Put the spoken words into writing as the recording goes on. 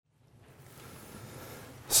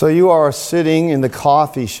So you are sitting in the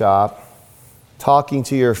coffee shop talking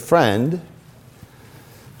to your friend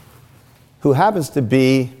who happens to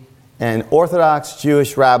be an Orthodox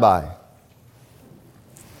Jewish rabbi.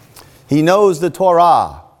 He knows the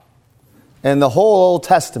Torah and the whole Old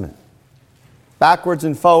Testament, backwards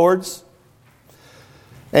and forwards,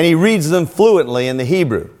 and he reads them fluently in the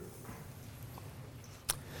Hebrew.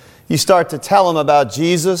 You start to tell him about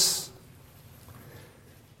Jesus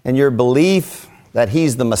and your belief that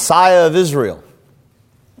he's the Messiah of Israel.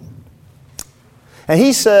 And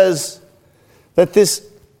he says that this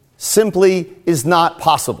simply is not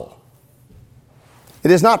possible.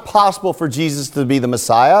 It is not possible for Jesus to be the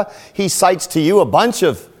Messiah. He cites to you a bunch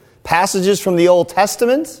of passages from the Old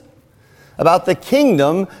Testament about the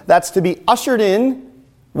kingdom that's to be ushered in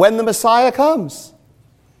when the Messiah comes.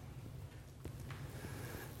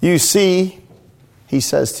 You see, he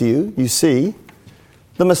says to you, you see,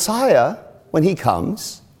 the Messiah, when he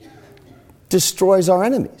comes, destroys our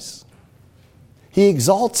enemies. He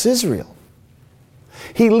exalts Israel.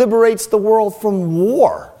 He liberates the world from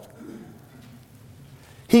war.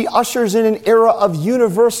 He ushers in an era of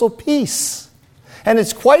universal peace. And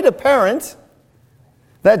it's quite apparent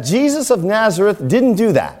that Jesus of Nazareth didn't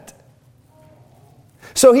do that.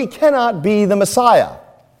 So he cannot be the Messiah.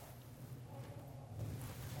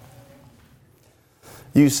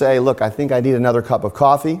 You say, look, I think I need another cup of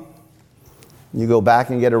coffee. You go back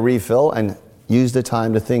and get a refill and use the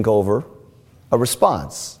time to think over a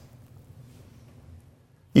response.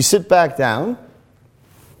 You sit back down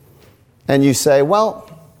and you say, well,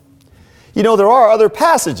 you know, there are other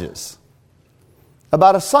passages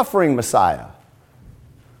about a suffering Messiah,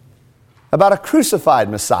 about a crucified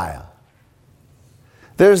Messiah.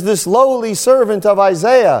 There's this lowly servant of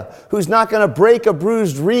Isaiah who's not going to break a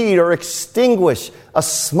bruised reed or extinguish a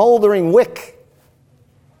smoldering wick.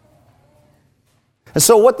 And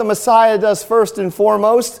so what the Messiah does first and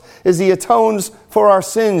foremost is he atones for our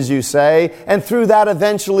sins, you say, and through that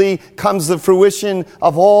eventually comes the fruition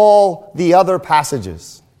of all the other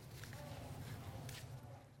passages.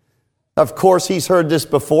 Of course, he's heard this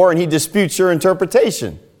before and he disputes your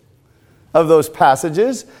interpretation of those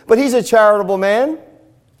passages, but he's a charitable man.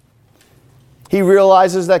 He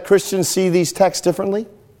realizes that Christians see these texts differently.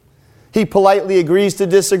 He politely agrees to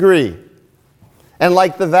disagree. And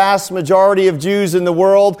like the vast majority of Jews in the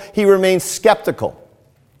world, he remains skeptical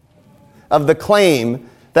of the claim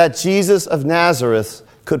that Jesus of Nazareth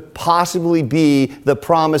could possibly be the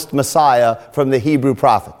promised Messiah from the Hebrew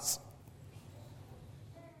prophets.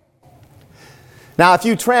 Now, if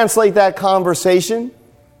you translate that conversation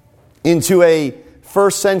into a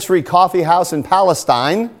first century coffee house in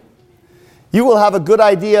Palestine, you will have a good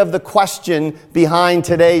idea of the question behind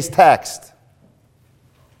today's text.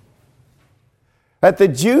 That the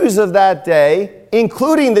Jews of that day,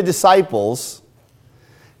 including the disciples,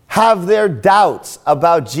 have their doubts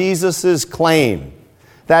about Jesus' claim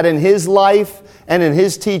that in his life and in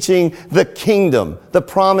his teaching, the kingdom, the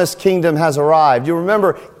promised kingdom has arrived. You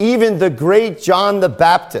remember, even the great John the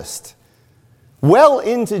Baptist, well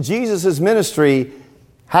into Jesus' ministry,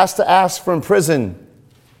 has to ask from prison,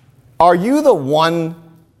 are you the one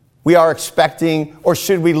we are expecting, or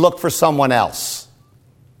should we look for someone else?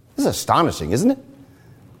 This is astonishing, isn't it?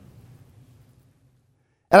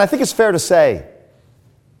 And I think it's fair to say,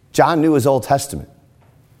 John knew his Old Testament.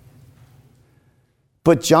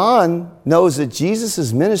 But John knows that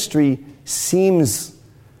Jesus' ministry seems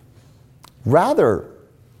rather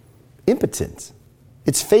impotent.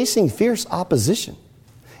 It's facing fierce opposition.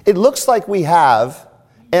 It looks like we have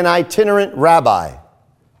an itinerant rabbi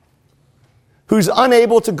who's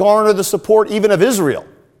unable to garner the support even of Israel.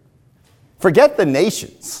 Forget the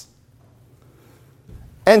nations.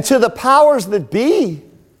 And to the powers that be,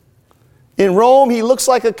 in Rome, he looks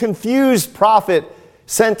like a confused prophet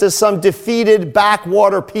sent to some defeated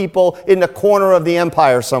backwater people in the corner of the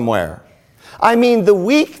empire somewhere. I mean, the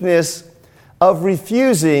weakness of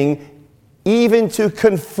refusing even to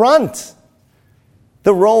confront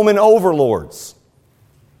the Roman overlords.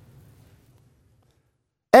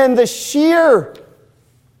 And the sheer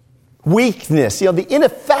weakness, the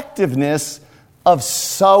ineffectiveness of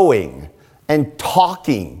sowing and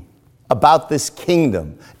talking about this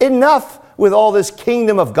kingdom. Enough with all this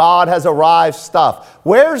kingdom of God has arrived stuff.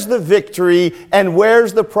 Where's the victory and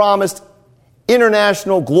where's the promised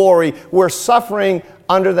international glory? We're suffering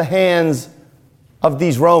under the hands of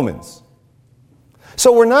these Romans.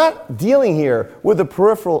 So we're not dealing here with a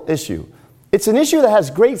peripheral issue. It's an issue that has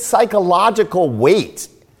great psychological weight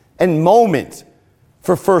and moment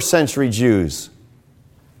for first century Jews.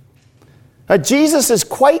 Now, Jesus is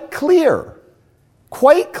quite clear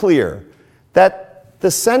that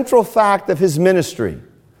the central fact of his ministry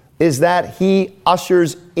is that he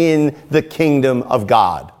ushers in the kingdom of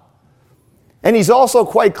God. And he's also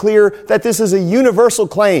quite clear that this is a universal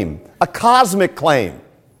claim, a cosmic claim.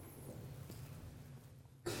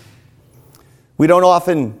 We don't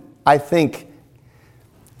often, I think,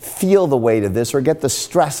 feel the weight of this or get the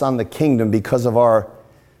stress on the kingdom because of our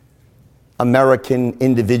American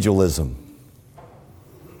individualism.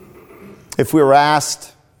 If we were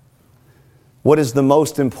asked, what is the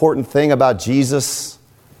most important thing about Jesus?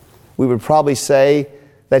 We would probably say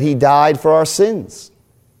that he died for our sins.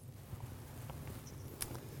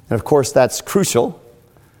 And of course, that's crucial.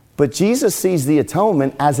 But Jesus sees the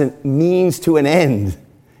atonement as a means to an end.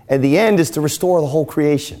 And the end is to restore the whole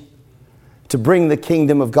creation, to bring the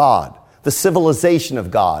kingdom of God, the civilization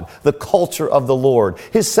of God, the culture of the Lord.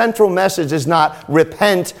 His central message is not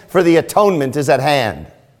repent, for the atonement is at hand.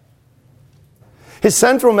 His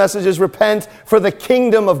central message is repent, for the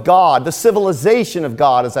kingdom of God, the civilization of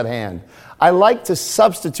God is at hand. I like to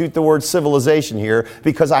substitute the word civilization here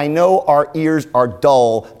because I know our ears are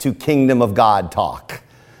dull to kingdom of God talk.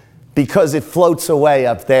 Because it floats away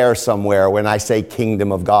up there somewhere when I say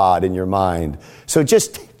kingdom of God in your mind. So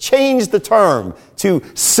just change the term to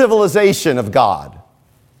civilization of God.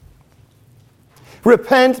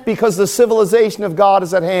 Repent because the civilization of God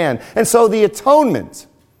is at hand. And so the atonement,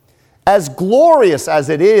 as glorious as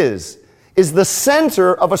it is the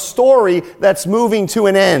center of a story that's moving to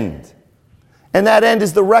an end. And that end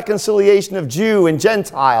is the reconciliation of Jew and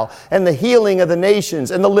Gentile, and the healing of the nations,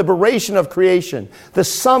 and the liberation of creation, the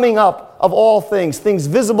summing up of all things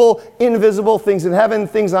visible, invisible, things in heaven,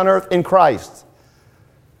 things on earth in Christ.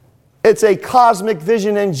 It's a cosmic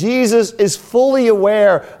vision, and Jesus is fully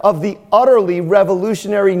aware of the utterly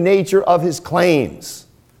revolutionary nature of his claims.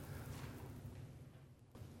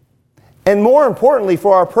 And more importantly,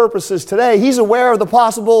 for our purposes today, he's aware of the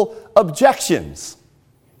possible objections.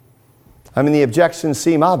 I mean, the objections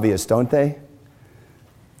seem obvious, don't they?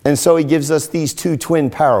 And so he gives us these two twin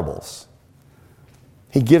parables.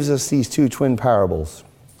 He gives us these two twin parables.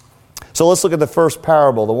 So let's look at the first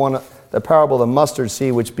parable, the parable of the mustard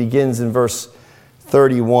seed, which begins in verse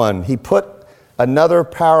 31. He put another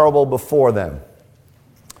parable before them.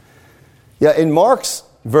 Yeah, in Mark's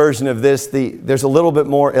version of this, there's a little bit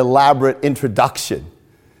more elaborate introduction.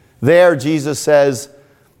 There, Jesus says,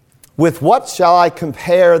 with what shall I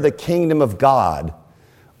compare the kingdom of God?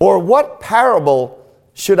 Or what parable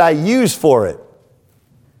should I use for it?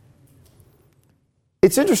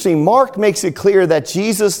 It's interesting. Mark makes it clear that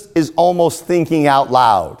Jesus is almost thinking out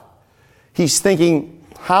loud. He's thinking,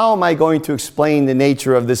 how am I going to explain the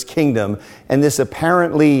nature of this kingdom and this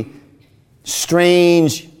apparently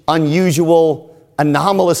strange, unusual,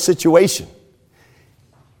 anomalous situation?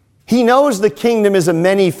 He knows the kingdom is a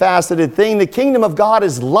many-faceted thing. The kingdom of God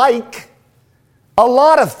is like a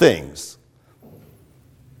lot of things.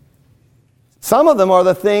 Some of them are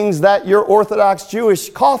the things that your Orthodox Jewish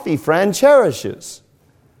coffee friend cherishes.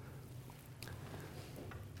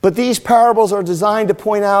 But these parables are designed to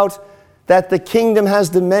point out that the kingdom has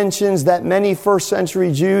dimensions that many first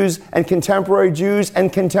century Jews and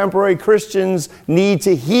contemporary Christians need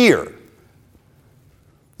to hear.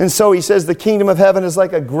 And so he says the kingdom of heaven is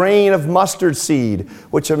like a grain of mustard seed,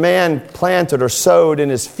 which a man planted or sowed in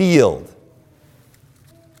his field.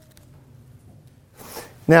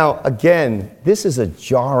 Now, again, this is a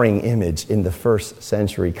jarring image in the first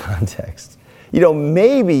century context.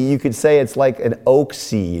 Maybe you could say it's like an oak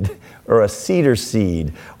seed or a cedar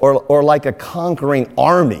seed or like a conquering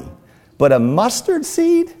army. But a mustard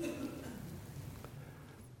seed?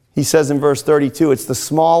 He says in verse 32, it's the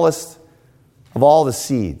smallest of all the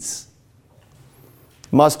seeds.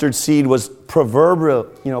 Mustard seed was proverbially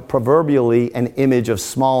an image of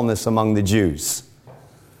smallness among the Jews.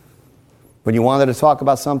 When you wanted to talk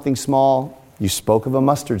about something small, you spoke of a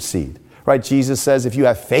mustard seed. Right? Jesus says if you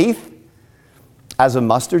have faith as a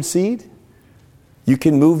mustard seed, you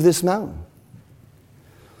can move this mountain.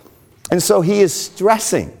 And so he's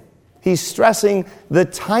stressing the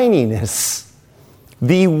tininess,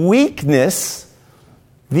 the weakness,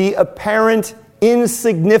 the apparent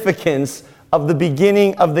insignificance of the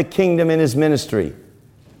beginning of the kingdom in his ministry.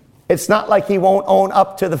 It's not like he won't own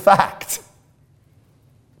up to the fact.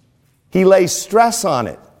 He lays stress on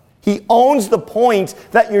it. He owns the point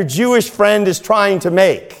that your Jewish friend is trying to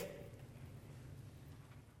make.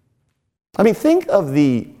 I mean, think of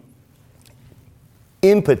the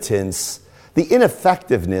impotence, the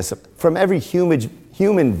ineffectiveness from every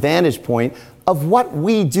human vantage point of what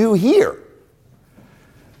we do here.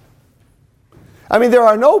 I mean, there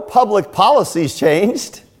are no public policies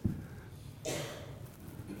changed.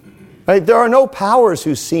 Right? There are no powers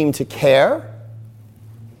who seem to care.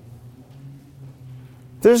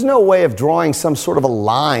 There's no way of drawing some sort of a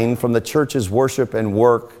line from the church's worship and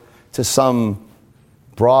work to some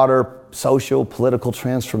broader social, political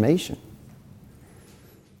transformation.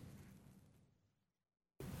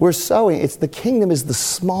 We're sowing. The kingdom is the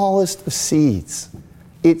smallest of seeds.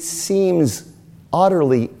 It seems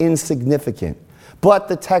utterly insignificant. But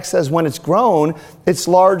the text says when it's grown, it's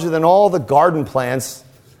larger than all the garden plants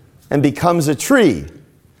and becomes a tree.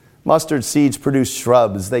 Mustard seeds produce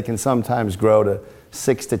shrubs. They can sometimes grow to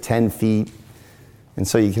 6 to 10 feet. And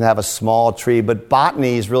so you can have a small tree. But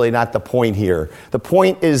botany is really not the point here. The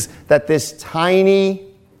point is that this tiny,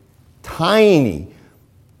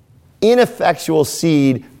 ineffectual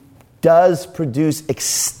seed does produce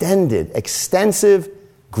extensive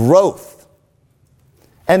growth.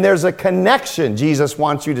 And there's a connection, Jesus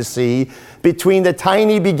wants you to see, between the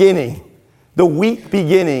tiny beginning, the weak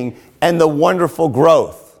beginning, and the wonderful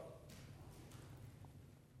growth.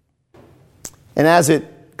 And as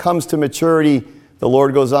it comes to maturity, the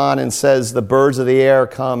Lord goes on and says, the birds of the air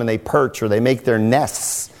come and they perch or they make their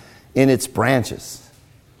nests in its branches.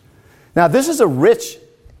 Now, this is a rich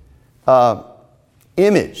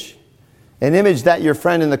image. An image that your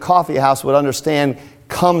friend in the coffee house would understand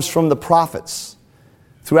comes from the prophets.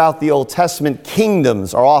 Throughout the Old Testament,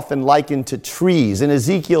 kingdoms are often likened to trees. In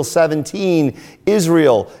Ezekiel 17,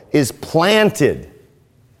 Israel is planted,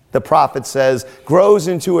 the prophet says, grows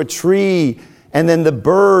into a tree, and then the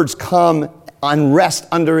birds come and rest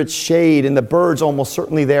under its shade, and the birds almost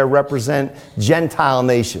certainly there represent Gentile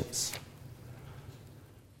nations.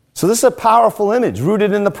 So this is a powerful image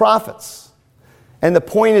rooted in the prophets. And the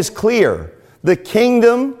point is clear. The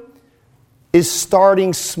kingdom is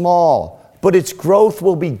starting small, but its growth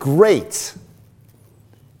will be great.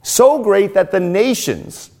 So great that the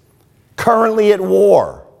nations currently at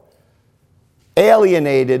war,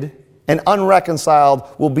 alienated and unreconciled,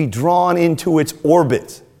 will be drawn into its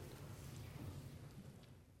orbit.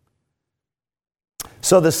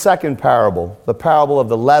 So the second parable, the parable of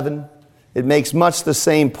the leaven, it makes much the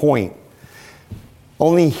same point.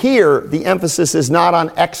 Only here, the emphasis is not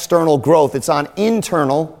on external growth, it's on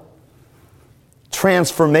internal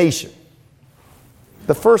transformation.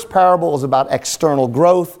 The first parable is about external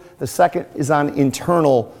growth. The second is on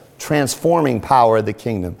internal transforming power of the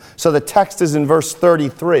kingdom. So the text is in verse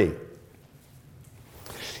 33.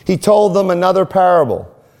 He told them another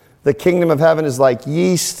parable. The kingdom of heaven is like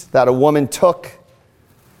yeast that a woman took.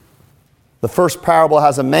 The first parable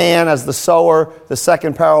has a man as the sower. The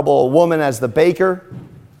second parable, a woman as the baker.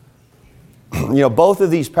 Both of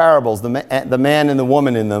these parables, the man and the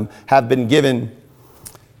woman in them, have been given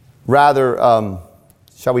rather,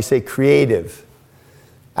 shall we say, creative,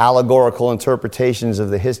 allegorical interpretations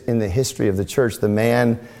of in the history of the church. The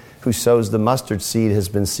man who sows the mustard seed has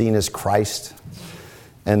been seen as Christ,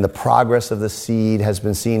 and the progress of the seed has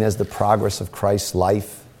been seen as the progress of Christ's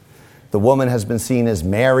life. The woman has been seen as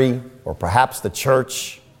Mary, or perhaps the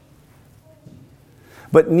church.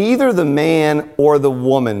 But neither the man or the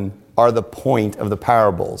woman are the point of the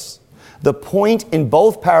parables. The point in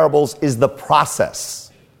both parables is the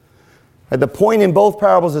process. The point in both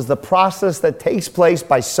parables is the process that takes place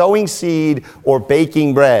by sowing seed or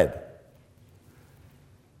baking bread.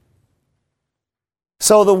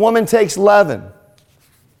 So the woman takes leaven.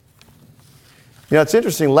 It's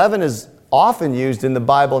interesting. Leaven is often used in the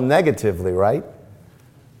Bible negatively, right?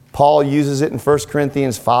 Paul uses it in 1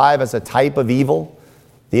 Corinthians 5 as a type of evil.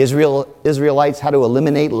 The Israelites had to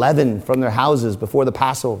eliminate leaven from their houses before the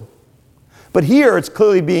Passover. But here it's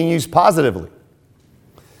clearly being used positively.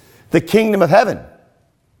 The kingdom of heaven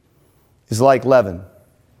is like leaven.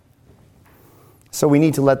 So we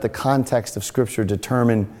need to let the context of Scripture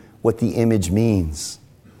determine what the image means.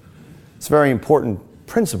 It's a very important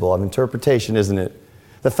principle of interpretation, isn't it?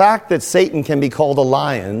 The fact that Satan can be called a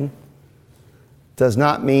lion does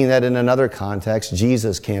not mean that in another context,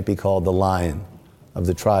 Jesus can't be called the Lion of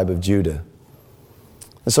the tribe of Judah.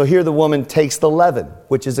 And so here the woman takes the leaven,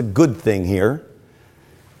 which is a good thing here,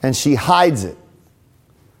 and she hides it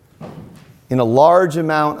in a large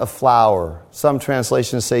amount of flour. Some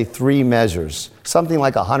translations say 3 measures, something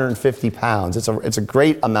like 150 pounds. It's a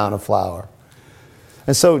great amount of flour.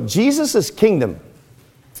 And so Jesus' kingdom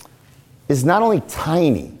is not only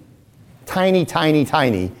tiny,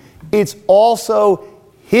 it's also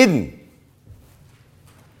hidden.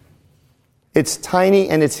 It's tiny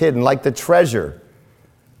and it's hidden, like the treasure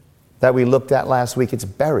that we looked at last week. It's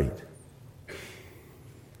buried.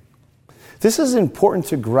 This is important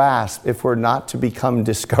to grasp if we're not to become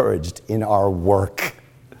discouraged in our work.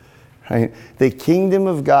 Right? The kingdom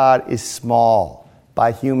of God is small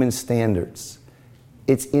by human standards.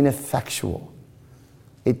 It's ineffectual.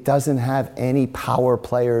 It doesn't have any power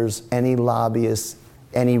players, any lobbyists,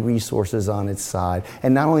 any resources on its side.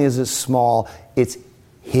 And not only is it small, it's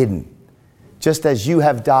hidden. Just as you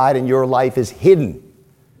have died and your life is hidden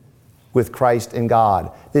with Christ and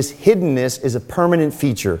God. This hiddenness is a permanent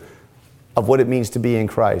feature of what it means to be in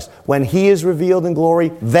Christ. When He is revealed in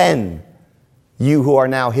glory, then you who are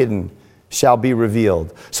now hidden shall be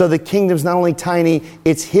revealed. So the kingdom's not only tiny,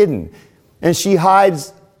 it's hidden. And she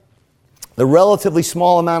hides the relatively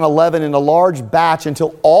small amount of leaven in a large batch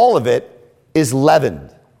until all of it is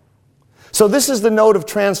leavened. So this is the note of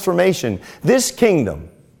transformation. This kingdom,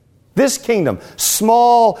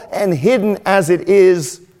 small and hidden as it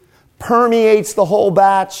is, permeates the whole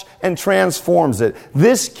batch and transforms it.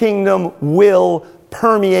 This kingdom will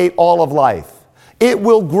permeate all of life. It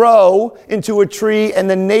will grow into a tree and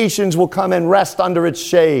the nations will come and rest under its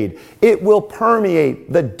shade. It will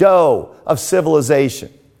permeate the dough of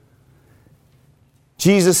civilization.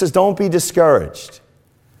 Jesus says, don't be discouraged.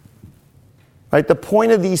 Right? The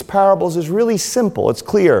point of these parables is really simple. It's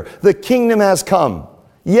clear. The kingdom has come.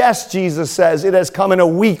 Yes, Jesus says, it has come in a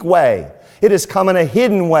weak way. It has come in a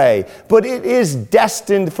hidden way. But it is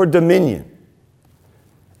destined for dominion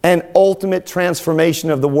and ultimate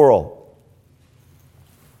transformation of the world.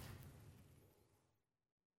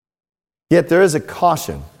 Yet there is a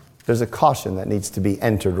caution. There's a caution that needs to be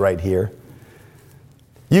entered right here.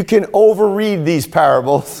 You can overread these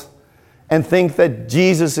parables and think that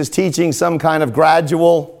Jesus is teaching some kind of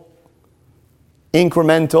gradual,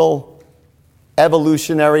 incremental,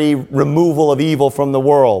 evolutionary removal of evil from the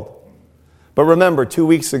world. But remember, 2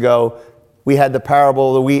 weeks ago, we had the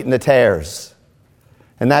parable of the wheat and the tares.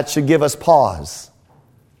 And that should give us pause.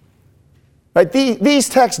 Right? These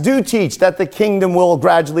texts do teach that the kingdom will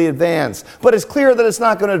gradually advance. But it's clear that it's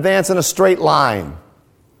not going to advance in a straight line.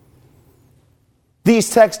 These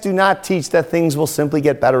texts do not teach that things will simply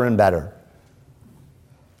get better and better.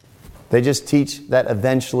 They just teach that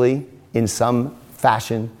eventually, in some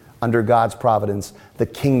fashion, under God's providence, the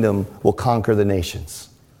kingdom will conquer the nations.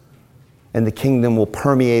 And the kingdom will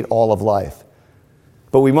permeate all of life.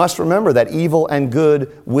 But we must remember that evil and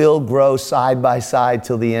good will grow side by side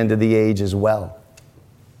till the end of the age as well.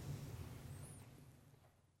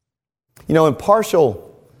 You know, in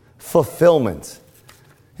partial fulfillment,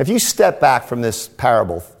 if you step back from this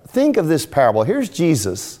parable, think of this parable. Here's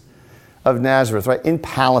Jesus of Nazareth, right, in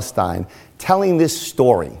Palestine, telling this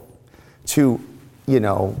story to,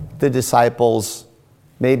 the disciples,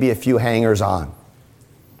 maybe a few hangers-on.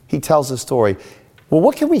 He tells the story. Well,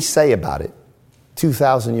 what can we say about it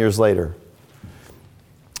 2,000 years later?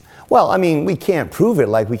 Well, we can't prove it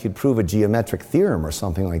like we could prove a geometric theorem or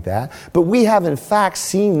something like that. But we have, in fact,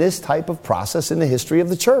 seen this type of process in the history of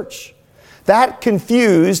the church. That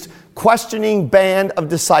confused, questioning band of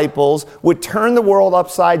disciples would turn the world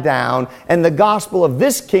upside down, and the gospel of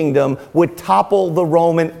this kingdom would topple the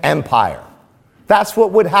Roman Empire. That's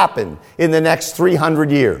what would happen in the next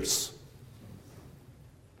 300 years.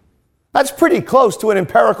 That's pretty close to an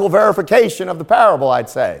empirical verification of the parable, I'd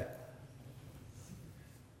say.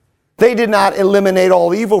 They did not eliminate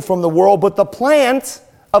all evil from the world, but the plant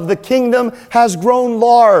of the kingdom has grown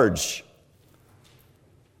large.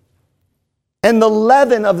 And the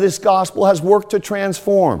leaven of this gospel has worked to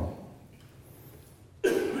transform.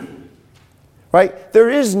 Right? There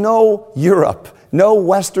is no Europe, no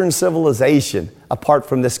Western civilization apart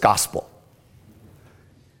from this gospel.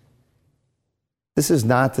 This is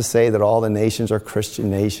not to say that all the nations are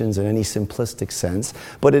Christian nations in any simplistic sense,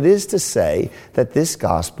 but it is to say that this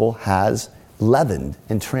gospel has leavened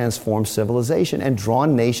and transformed civilization and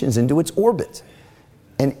drawn nations into its orbit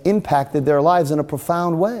and impacted their lives in a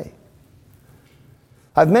profound way.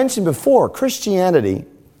 I've mentioned before, Christianity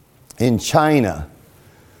in China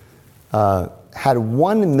had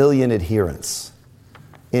 1 million adherents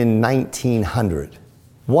in 1900.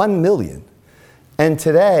 1 million. And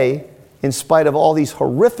today, in spite of all these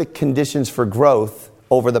horrific conditions for growth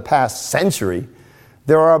over the past century,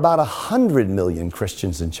 there are about 100 million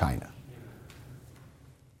Christians in China.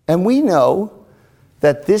 And we know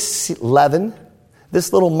that this leaven,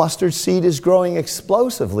 this little mustard seed, is growing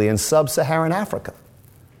explosively in sub-Saharan Africa.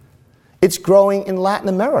 It's growing in Latin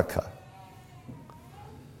America.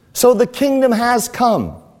 So the kingdom has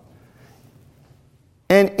come.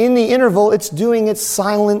 And in the interval, it's doing its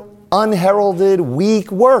silent, unheralded,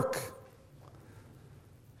 weak work.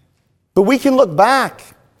 But we can look back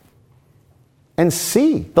and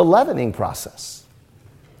see the leavening process.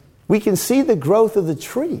 We can see the growth of the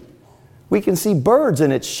tree. We can see birds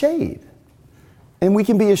in its shade. And we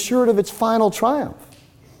can be assured of its final triumph.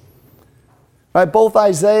 Right? Both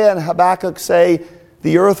Isaiah and Habakkuk say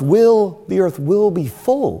the earth will be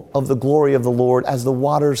full of the glory of the Lord as the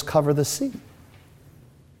waters cover the sea.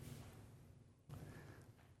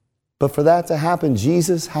 But for that to happen,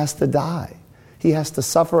 Jesus has to die. He has to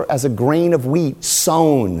suffer as a grain of wheat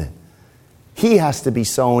sown. He has to be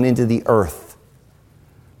sown into the earth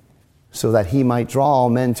so that he might draw all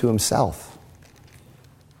men to himself.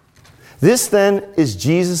 This then is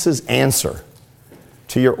Jesus' answer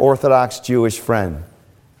to your Orthodox Jewish friend.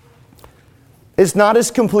 It's not his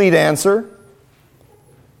complete answer,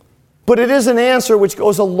 but it is an answer which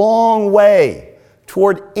goes a long way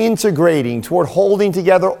toward integrating, toward holding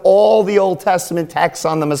together all the Old Testament texts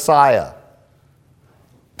on the Messiah.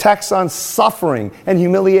 Texts on suffering and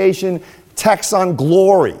humiliation, texts on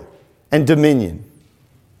glory and dominion.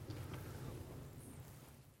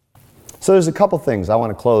 So there's a couple things I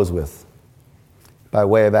want to close with by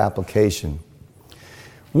way of application.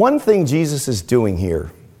 One thing Jesus is doing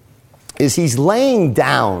here is he's laying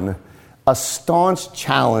down a staunch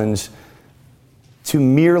challenge to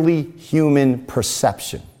merely human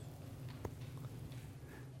perception.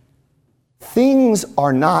 Things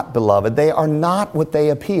are not, beloved, they are not what they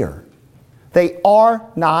appear. They are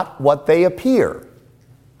not what they appear.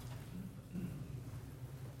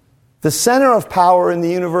 The center of power in the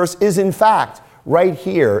universe is, in fact, right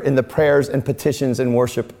here in the prayers and petitions and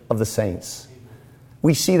worship of the saints.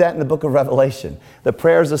 We see that in the book of Revelation. The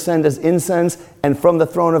prayers ascend as incense, and from the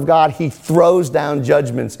throne of God, he throws down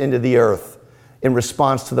judgments into the earth in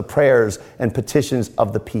response to the prayers and petitions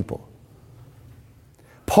of the people.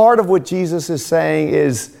 Part of what Jesus is saying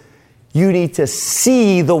is you need to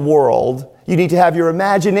see the world. You need to have your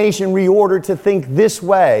imagination reordered to think this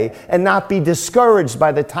way and not be discouraged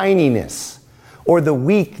by the tininess or the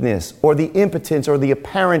weakness or the impotence or the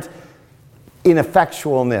apparent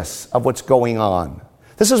ineffectualness of what's going on.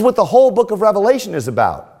 This is what the whole book of Revelation is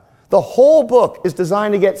about. The whole book is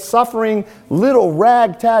designed to get suffering little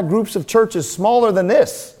ragtag groups of churches smaller than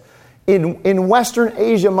this in Western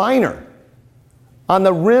Asia Minor, on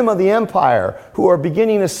the rim of the empire, who are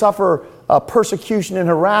beginning to suffer persecution and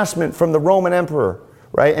harassment from the Roman emperor,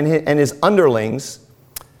 right, and his underlings.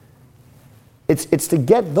 It's to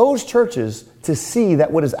get those churches to see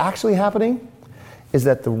that what is actually happening is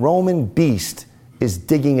that the Roman beast is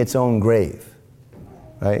digging its own grave.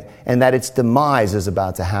 Right? And that its demise is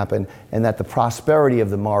about to happen, and that the prosperity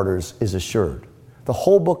of the martyrs is assured. The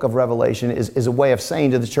whole book of Revelation is a way of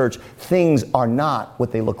saying to the church, things are not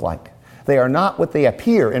what they look like. They are not what they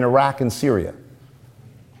appear in Iraq and Syria.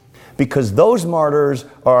 Because those martyrs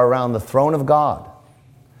are around the throne of God.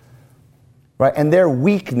 Right? And their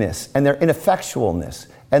weakness and their ineffectualness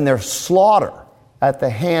and their slaughter at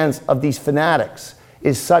the hands of these fanatics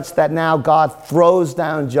is such that now God throws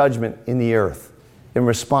down judgment in the earth in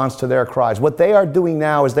response to their cries. What they are doing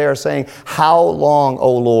now is they are saying, "How long,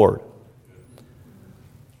 O Lord?"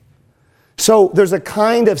 So there's a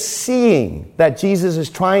kind of seeing that Jesus is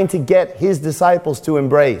trying to get his disciples to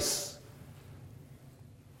embrace.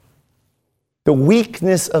 The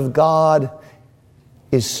weakness of God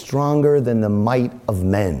is stronger than the might of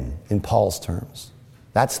men, in Paul's terms.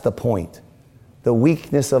 That's the point. The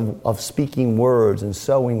weakness of speaking words and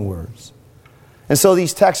sowing words. And so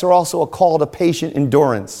these texts are also a call to patient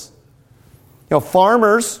endurance. You know,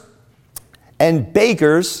 farmers and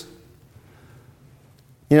bakers,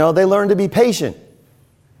 you know, they learn to be patient.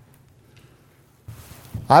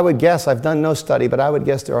 I would guess, I've done no study, but I would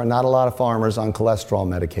guess there are not a lot of farmers on cholesterol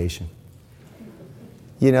medication.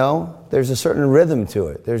 You know, there's a certain rhythm to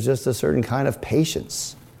it. There's just a certain kind of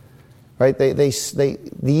patience. Right?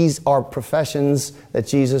 These are professions that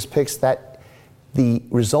Jesus picks that the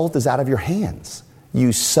result is out of your hands.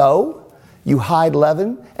 You sow, you hide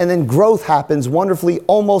leaven, and then growth happens wonderfully,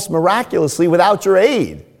 almost miraculously, without your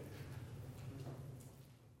aid.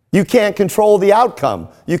 You can't control the outcome.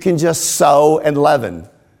 You can just sow and leaven.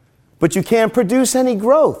 But you can't produce any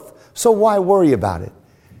growth. So why worry about it?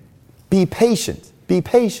 Be patient. Be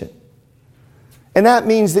patient. And that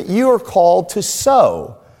means that you are called to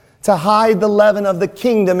sow, to hide the leaven of the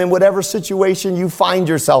kingdom in whatever situation you find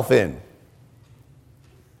yourself in.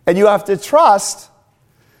 And you have to trust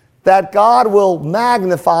that God will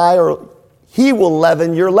magnify, or he will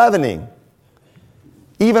leaven your leavening.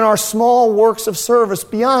 Even our small works of service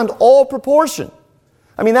beyond all proportion.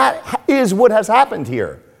 I mean, that is what has happened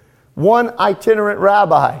here. One itinerant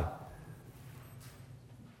rabbi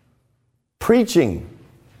preaching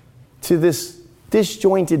to this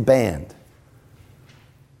disjointed band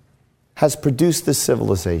has produced this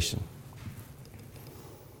civilization.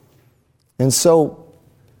 And so,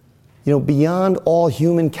 you know, beyond all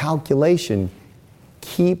human calculation,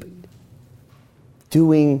 keep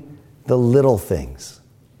doing the little things.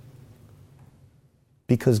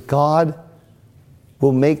 Because God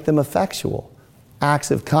will make them effectual.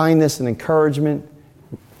 Acts of kindness and encouragement,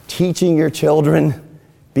 teaching your children,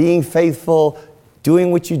 being faithful,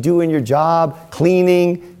 doing what you do in your job,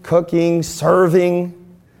 cleaning, cooking, serving,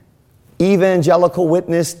 evangelical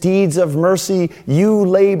witness, deeds of mercy. You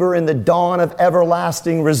labor in the dawn of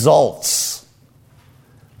everlasting results.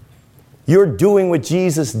 You're doing what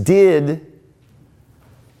Jesus did,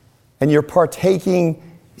 and you're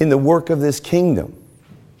partaking in the work of this kingdom.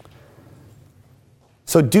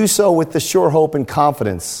 So do so with the sure hope and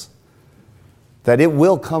confidence that it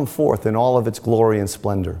will come forth in all of its glory and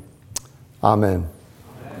splendor. Amen.